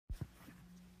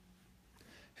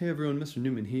Hey everyone, Mr.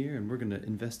 Newman here, and we're going to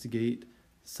investigate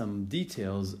some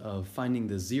details of finding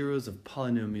the zeros of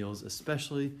polynomials,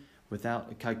 especially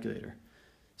without a calculator.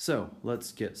 So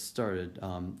let's get started.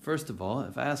 First of all,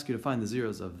 if I ask you to find the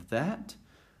zeros of that,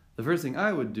 the first thing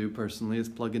I would do personally is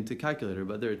plug into calculator,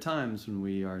 but there are times when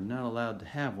we are not allowed to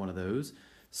have one of those.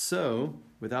 So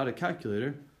without a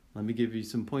calculator, let me give you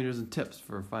some pointers and tips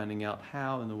for finding out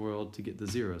how in the world to get the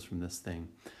zeros from this thing.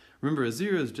 Remember, a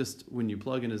zero is just when you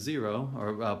plug in a zero,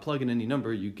 or plug in any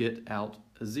number, you get out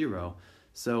a zero.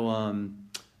 So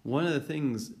one of the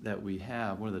things that we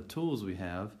have, one of the tools we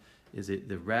have, is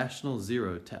the rational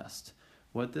zero test.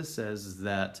 What this says is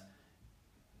that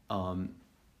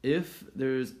if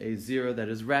there's a zero that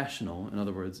is rational, in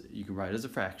other words, you can write it as a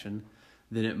fraction,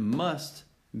 then it must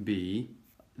be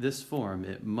this form.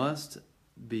 It must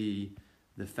be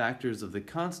the factors of the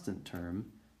constant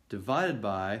term divided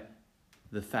by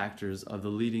the factors of the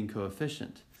leading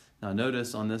coefficient. Now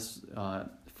notice on this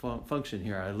function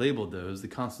here, I labeled those. The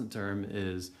constant term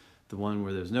is the one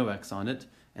where there's no x on it,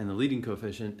 and the leading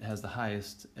coefficient has the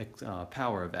highest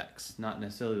power of x. Not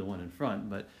necessarily the one in front,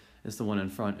 but it's the one in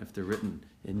front if they're written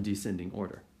in descending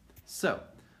order. So,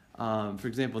 for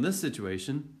example, in this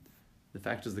situation, the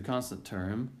factors of the constant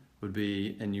term would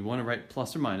be, and you want to write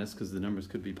plus or minus because the numbers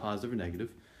could be positive or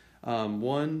negative,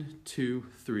 1, 2,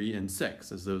 3, and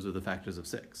 6, as those are the factors of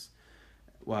 6.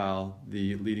 While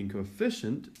the leading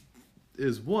coefficient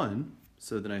is 1,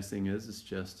 so the nice thing is it's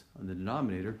just on the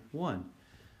denominator 1.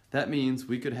 That means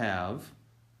we could have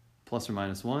plus or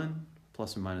minus 1,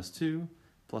 plus or minus 2,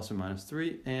 plus or minus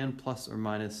 3, and plus or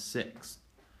minus 6.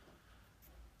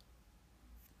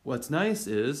 What's nice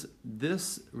is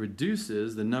this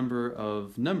reduces the number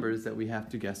of numbers that we have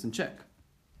to guess and check.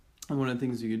 And one of the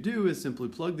things you could do is simply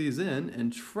plug these in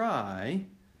and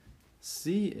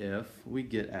see if we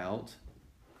get out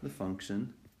the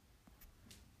function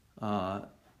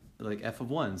like f of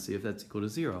 1, see if that's equal to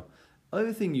 0.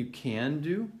 Other thing you can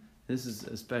do, this is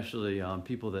especially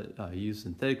people that use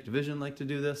synthetic division like to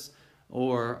do this,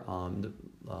 or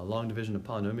long division of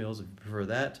polynomials if you prefer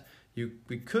that.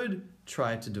 We could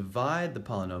try to divide the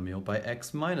polynomial by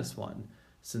x minus 1,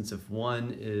 since if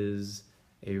 1 is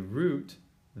a root,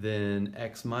 then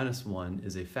x minus 1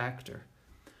 is a factor.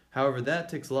 However, that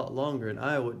takes a lot longer, and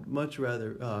I would much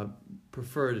rather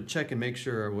prefer to check and make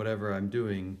sure whatever I'm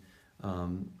doing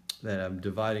that I'm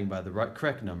dividing by the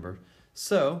correct number.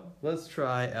 So let's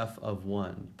try f of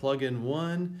 1. Plug in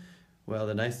 1. Well,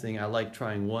 the nice thing, I like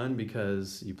trying 1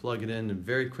 because you plug it in and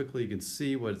very quickly you can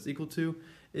see what it's equal to.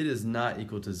 It is not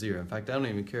equal to 0. In fact, I don't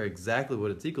even care exactly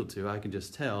what it's equal to. I can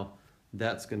just tell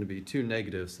that's going to be 2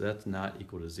 negatives, so that's not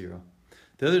equal to 0.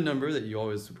 The other number that you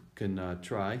always can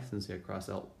try, since I cross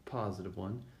out positive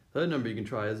 1, the other number you can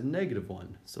try is negative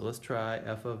 1. So let's try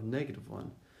f of negative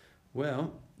 1.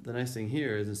 Well, the nice thing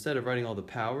here is instead of writing all the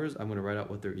powers, I'm going to write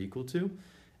out what they're equal to.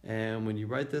 And when you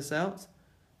write this out,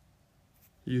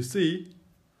 you see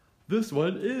this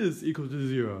one is equal to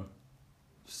 0.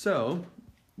 So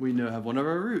we now have one of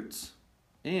our roots,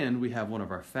 and we have one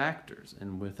of our factors.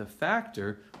 And with a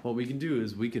factor, what we can do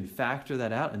is we can factor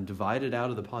that out and divide it out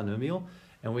of the polynomial,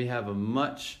 and we have a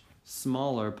much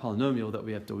smaller polynomial that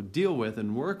we have to deal with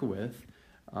and work with,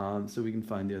 so we can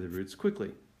find the other roots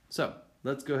quickly. So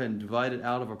let's go ahead and divide it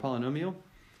out of our polynomial.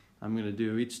 I'm going to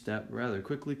do each step rather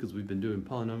quickly because we've been doing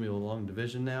polynomial long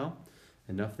division now,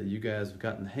 enough that you guys have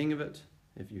gotten the hang of it.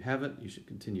 If you haven't, you should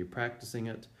continue practicing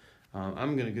it.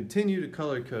 I'm going to continue to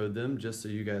color code them just so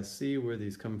you guys see where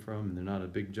these come from and they're not a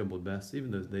big jumbled mess, even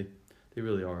though they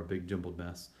really are a big jumbled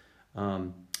mess.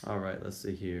 All right, let's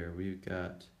see here. We've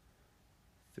got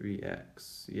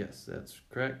 3x. Yes, that's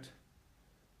correct.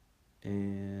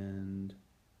 And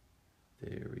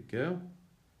there we go.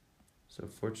 So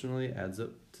fortunately it adds up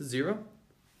to 0.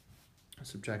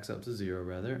 Subtracts up to 0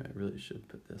 rather. I really should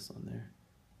put this on there.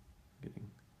 Getting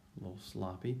a little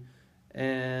sloppy.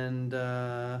 And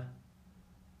I'm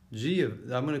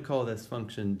going to call this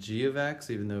function g of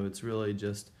x, even though it's really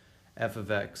just f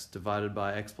of x divided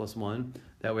by x plus 1.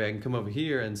 That way I can come over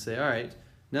here and say, all right,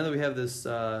 now that we have this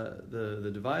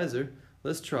the divisor,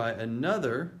 let's try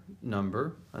another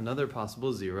number, another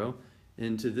possible 0,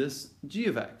 into this g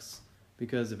of x.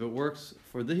 Because if it works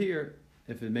for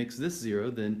if it makes this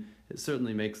 0, then it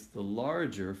certainly makes the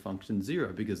larger function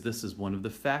 0, because this is one of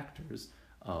the factors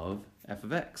of f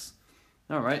of x.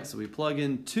 Alright, so we plug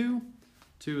in 2.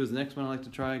 2 is the next one I like to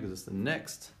try because it's the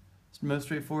next most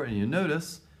straightforward, and you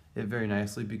notice it very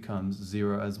nicely becomes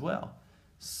 0 as well.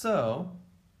 So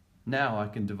now I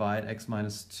can divide x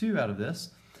minus 2 out of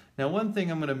this. Now one thing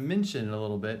I'm going to mention in a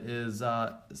little bit is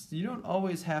you don't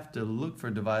always have to look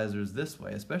for divisors this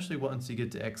way, especially once you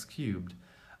get to x cubed.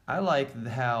 I like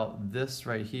how this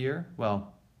right here,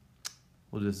 well,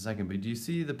 we'll do this in a second, but do you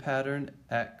see the pattern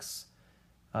x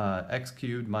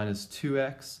cubed minus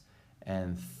 2x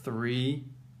and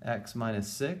 3x minus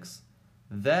 6?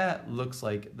 That looks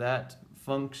like that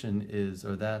function is,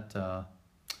 or that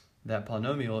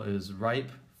polynomial is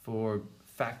ripe for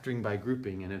factoring by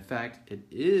grouping, and in fact it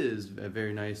is a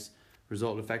very nice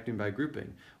result of factoring by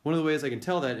grouping. One of the ways I can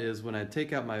tell that is when I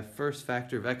take out my first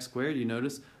factor of x squared, you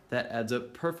notice that adds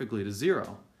up perfectly to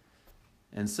 0.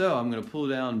 And so I'm going to pull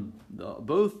down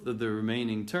both of the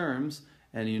remaining terms,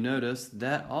 and you notice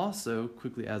that also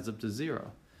quickly adds up to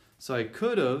 0. So I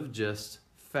could have just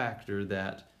factored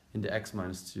that into x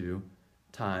minus 2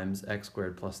 times x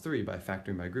squared plus 3 by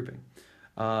factoring by grouping.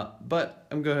 But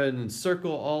I'm going to go ahead and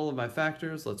circle all of my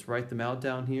factors. Let's write them out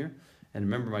down here. And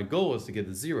remember, my goal is to get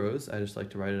the zeros. I just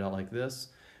like to write it out like this.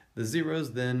 The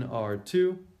zeros then are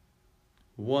 2,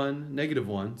 1, negative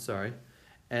 1, sorry.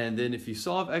 And then if you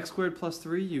solve x squared plus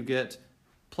 3, you get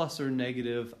plus or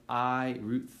negative I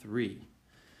root 3.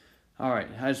 All right,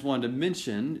 I just wanted to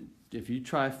mention, if you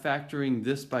try factoring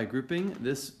this by grouping,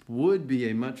 this would be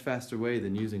a much faster way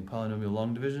than using polynomial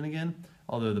long division again,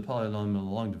 although the polynomial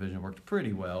long division worked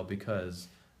pretty well because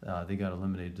they got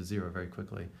eliminated to 0 very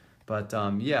quickly. But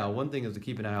yeah, one thing is to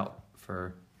keep an eye out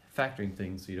for factoring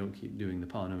things so you don't keep doing the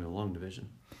polynomial long division.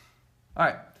 All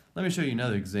right, let me show you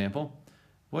another example.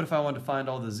 What if I want to find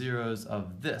all the zeros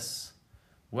of this?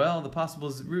 Well, the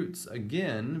possible roots,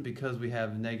 again, because we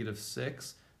have negative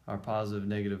 6, are positive,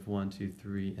 negative 1, 2,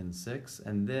 3, and 6.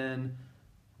 And then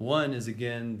 1 is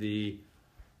again the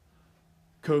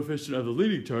coefficient of the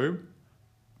leading term.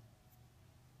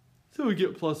 So we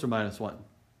get plus or minus 1.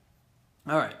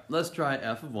 All right, let's try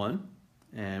f of 1.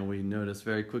 And we notice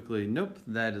very quickly, nope,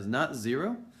 that is not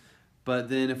 0. But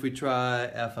then if we try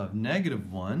f of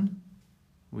negative 1,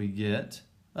 we get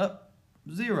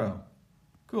 0.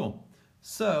 Cool.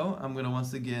 So I'm going to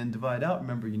once again divide out.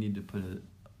 Remember, you need to put a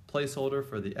placeholder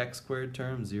for the x squared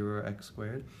term, 0x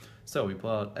squared. So we pull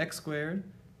out x squared,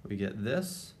 we get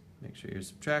this, make sure you're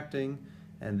subtracting,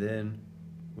 and then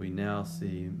we now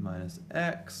see minus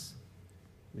x,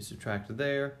 we subtract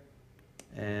there,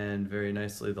 and very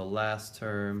nicely the last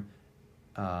term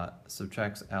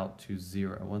subtracts out to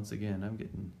 0. Once again, I'm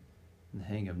getting in the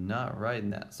hang of not writing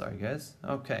that, sorry guys.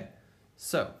 Okay,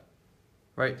 so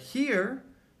right here,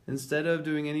 instead of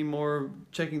doing any more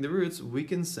checking the roots, we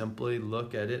can simply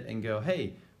look at it and go,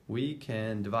 hey, we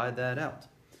can divide that out.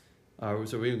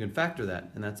 So we can factor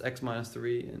that, and that's x minus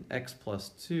 3 and x plus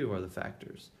 2 are the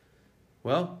factors.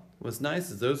 Well, what's nice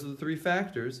is those are the 3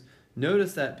 factors.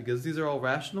 Notice that because these are all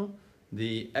rational,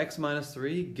 the x minus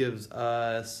 3 gives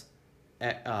us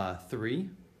 3,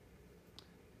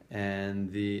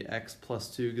 and the x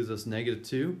plus 2 gives us negative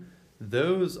 2.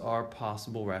 Those are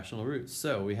possible rational roots.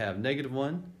 So we have negative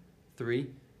 1, 3,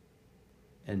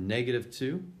 and negative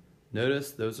 2.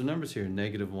 Notice those are numbers here.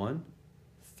 Negative 1,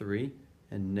 3,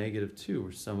 and negative 2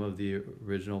 are some of the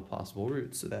original possible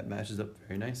roots. So that matches up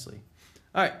very nicely.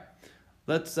 All right,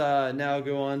 let's now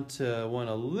go on to one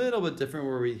a little bit different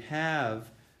where we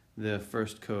have the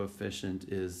first coefficient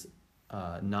is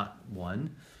not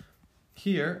 1.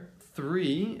 Here,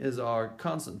 3 is our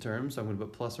constant term, so I'm going to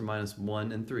put plus or minus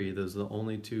 1 and 3. Those are the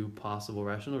only 2 possible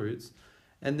rational roots.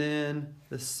 And then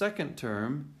the second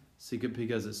term, so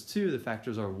because it's 2, the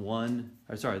factors are 1,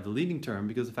 or sorry, the leading term,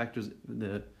 because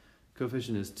the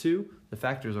coefficient is 2, the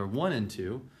factors are 1 and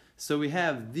 2. So we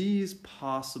have these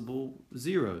possible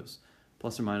zeros,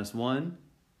 plus or minus 1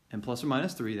 and plus or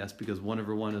minus 3. That's because 1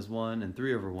 over 1 is 1 and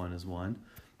 3 over 1 is 1.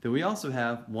 Then we also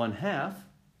have 1/2,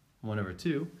 1 over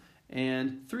 2,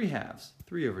 and 3/2,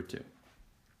 3 over 2.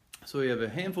 So we have a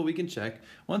handful we can check.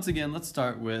 Once again, let's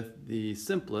start with the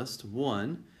simplest,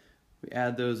 1. We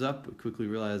add those up, we quickly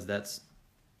realize that's,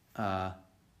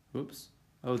 oops,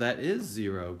 oh, that is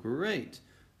 0, great.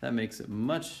 That makes it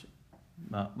much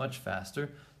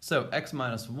faster. So x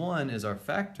minus 1 is our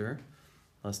factor.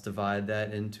 Let's divide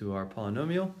that into our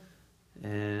polynomial,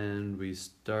 and we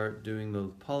start doing the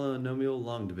polynomial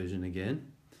long division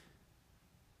again.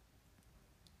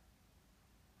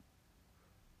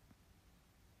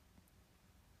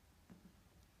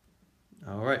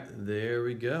 All right, there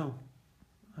we go.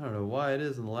 I don't know why it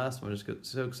is in the last one. I just got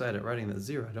so excited at writing that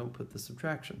 0, I don't put the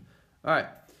subtraction. All right,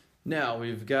 now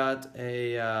we've got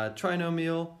a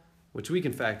trinomial, which we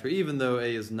can factor. Even though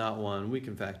a is not 1, we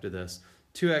can factor this.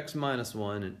 2x minus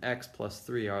 1 and x plus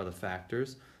 3 are the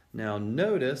factors. Now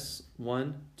notice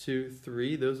 1, 2,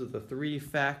 3, those are the 3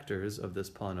 factors of this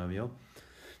polynomial.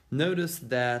 Notice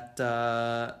that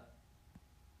the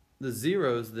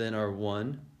zeros then are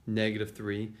 1, negative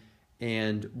 3,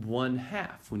 and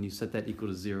 1/2 when you set that equal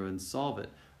to 0 and solve it.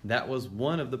 That was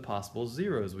one of the possible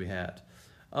zeros we had.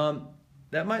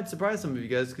 That might surprise some of you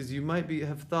guys because you might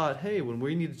have thought, hey, when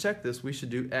we need to check this, we should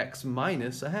do x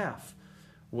minus 1/2.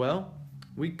 Well,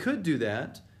 we could do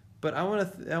that, but I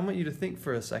want you to think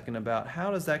for a second about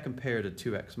how does that compare to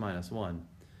 2x minus 1?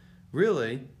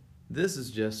 Really, this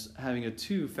is just having a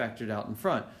 2 factored out in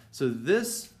front. So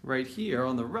this right here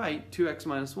on the right, 2x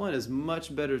minus 1, is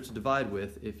much better to divide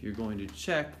with if you're going to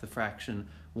check the fraction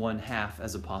 1/2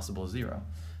 as a possible zero.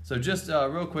 So just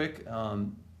real quick,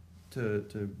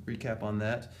 to recap on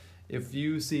that, if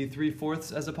you see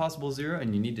 3/4 as a possible zero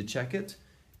and you need to check it,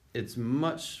 it's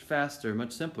much faster,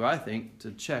 much simpler, I think,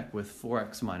 to check with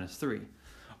 4x minus 3.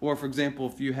 Or for example,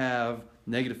 if you have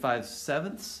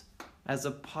 -5/7 as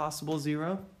a possible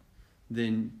zero,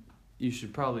 then you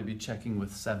should probably be checking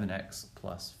with 7x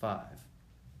plus 5.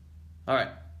 All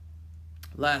right,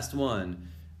 last one.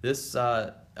 This is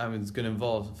going to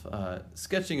involve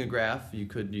sketching a graph you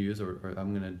could use, or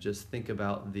I'm going to just think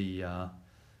about the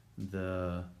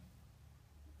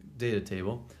data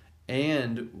table,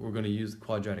 and we're going to use the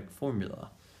quadratic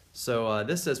formula. So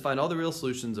this says find all the real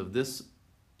solutions of this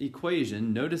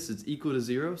equation. Notice it's equal to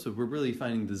 0, so we're really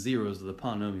finding the zeros of the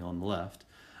polynomial on the left.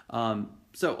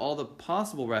 So all the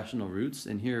possible rational roots,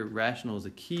 and here rational is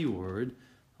a key word,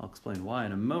 I'll explain why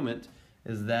in a moment,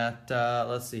 is that,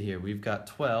 let's see here, we've got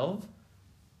 12,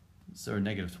 so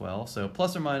 -12, so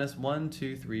plus or minus 1,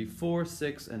 2, 3, 4,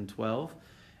 6, and 12.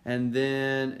 And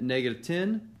then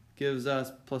 -10 gives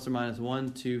us plus or minus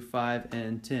 1, 2, 5,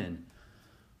 and 10.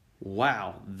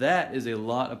 Wow, that is a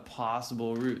lot of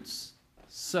possible roots.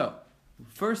 So,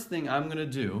 first thing I'm going to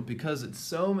do, because it's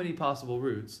so many possible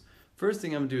roots, first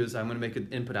thing I'm going to do is I'm going to make an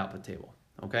input-output table,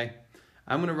 okay?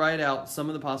 I'm going to write out some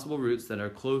of the possible roots that are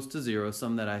close to 0,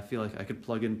 some that I feel like I could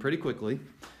plug in pretty quickly,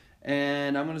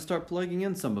 and I'm going to start plugging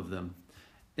in some of them.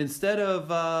 Instead of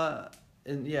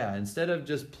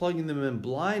just plugging them in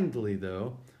blindly,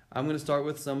 though, I'm going to start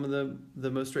with some of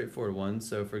the most straightforward ones.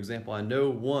 So, for example, I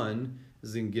know 1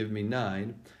 is going to give me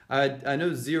 9. I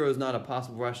know 0 is not a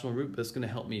possible rational root, but it's going to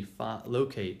help me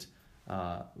locate.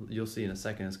 You'll see in a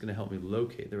second, it's going to help me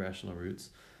locate the rational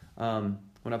roots. When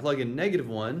I plug in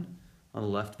 -1 on the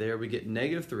left there, we get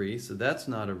 -3, so that's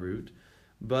not a root.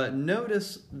 But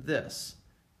notice this.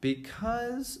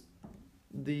 Because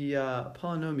the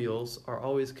polynomials are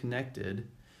always connected,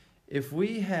 if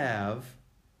we have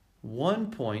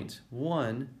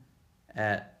 1.1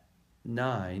 at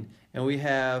 9 and we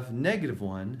have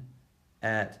 -1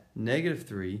 at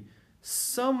 -3,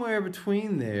 somewhere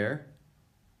between there,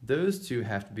 those two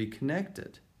have to be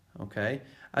connected, okay?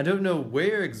 I don't know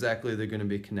where exactly they're going to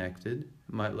be connected.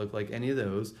 It might look like any of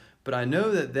those, but I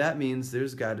know that that means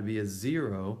there's got to be a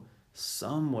 0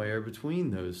 somewhere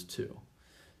between those two.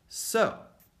 So,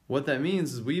 what that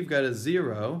means is we've got a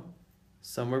 0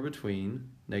 somewhere between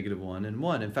 -1 and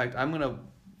 1. In fact, I'm going to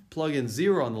plug in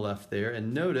 0 on the left there,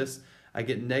 and notice I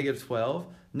get -12.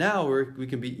 Now we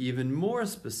can be even more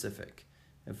specific.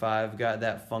 If I've got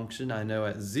that function, I know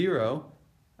at 0,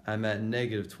 I'm at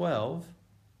 -12,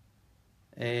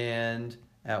 and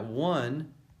at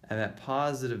 1, I'm at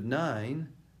 +9.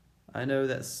 I know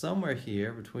that somewhere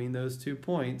here between those 2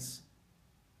 points,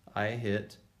 I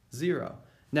hit 0.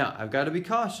 Now, I've got to be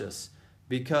cautious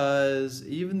because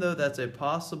even though that's a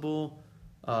possible,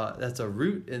 that's a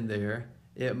root in there,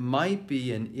 it might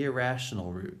be an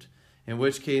irrational root, in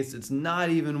which case it's not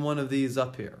even one of these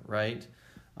up here, right?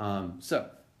 So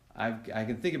I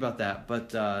can think about that,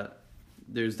 but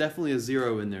there's definitely a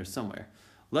 0 in there somewhere.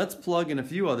 Let's plug in a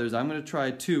few others. I'm going to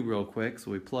try 2 real quick.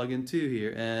 So we plug in 2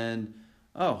 here, and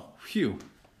oh, phew,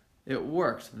 it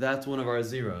worked. That's one of our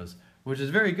zeros, which is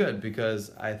very good because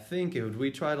I think if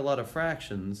we tried a lot of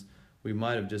fractions, we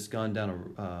might have just gone down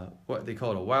what they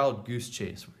call it a wild goose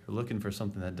chase, where you're looking for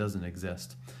something that doesn't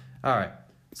exist. All right,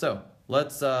 so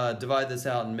let's divide this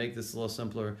out and make this a little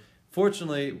simpler.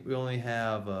 Fortunately, we only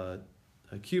have a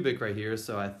cubic right here,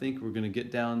 so I think we're going to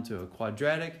get down to a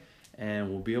quadratic, and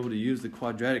we'll be able to use the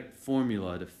quadratic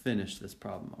formula to finish this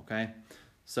problem, okay?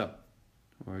 So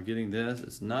we're getting this.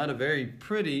 It's not a very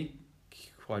pretty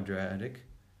quadratic,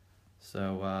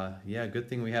 so yeah, good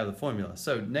thing we have the formula.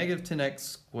 So -10x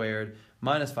squared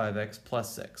minus 5x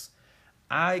plus 6.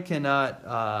 I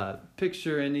cannot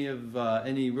picture any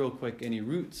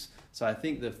roots, so I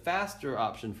think the faster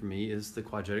option for me is the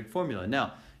quadratic formula.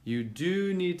 Now, you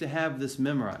do need to have this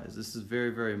memorized. This is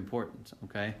very, very important,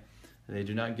 okay? They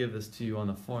do not give this to you on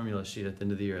the formula sheet at the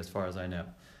end of the year, as far as I know.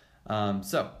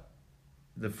 So,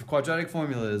 the quadratic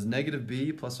formula is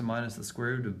 -b plus or minus the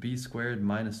square root of b squared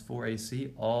minus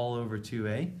 4ac all over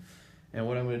 2a. And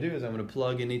what I'm going to do is I'm going to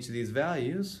plug in each of these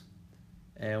values,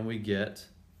 and we get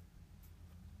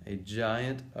a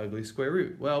giant ugly square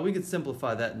root. Well, we could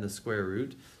simplify that in the square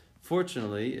root.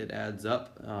 Fortunately, it adds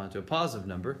up to a positive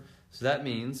number. So that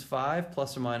means 5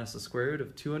 plus or minus the square root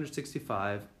of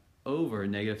 265 over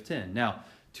negative 10. Now,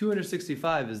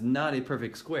 265 is not a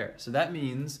perfect square. So that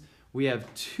means we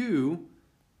have two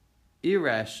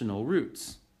irrational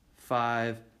roots.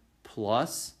 5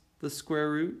 plus the square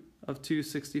root of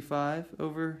 265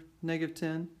 over negative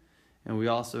 10. And we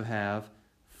also have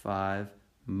 5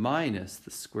 minus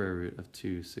the square root of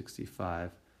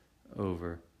 265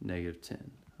 over negative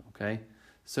 10. Okay?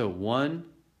 So 1,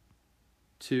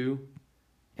 2,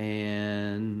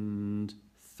 and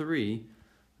 3,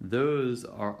 those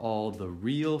are all the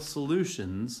real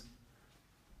solutions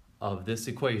of this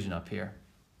equation up here.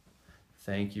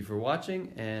 Thank you for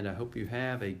watching, and I hope you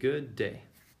have a good day.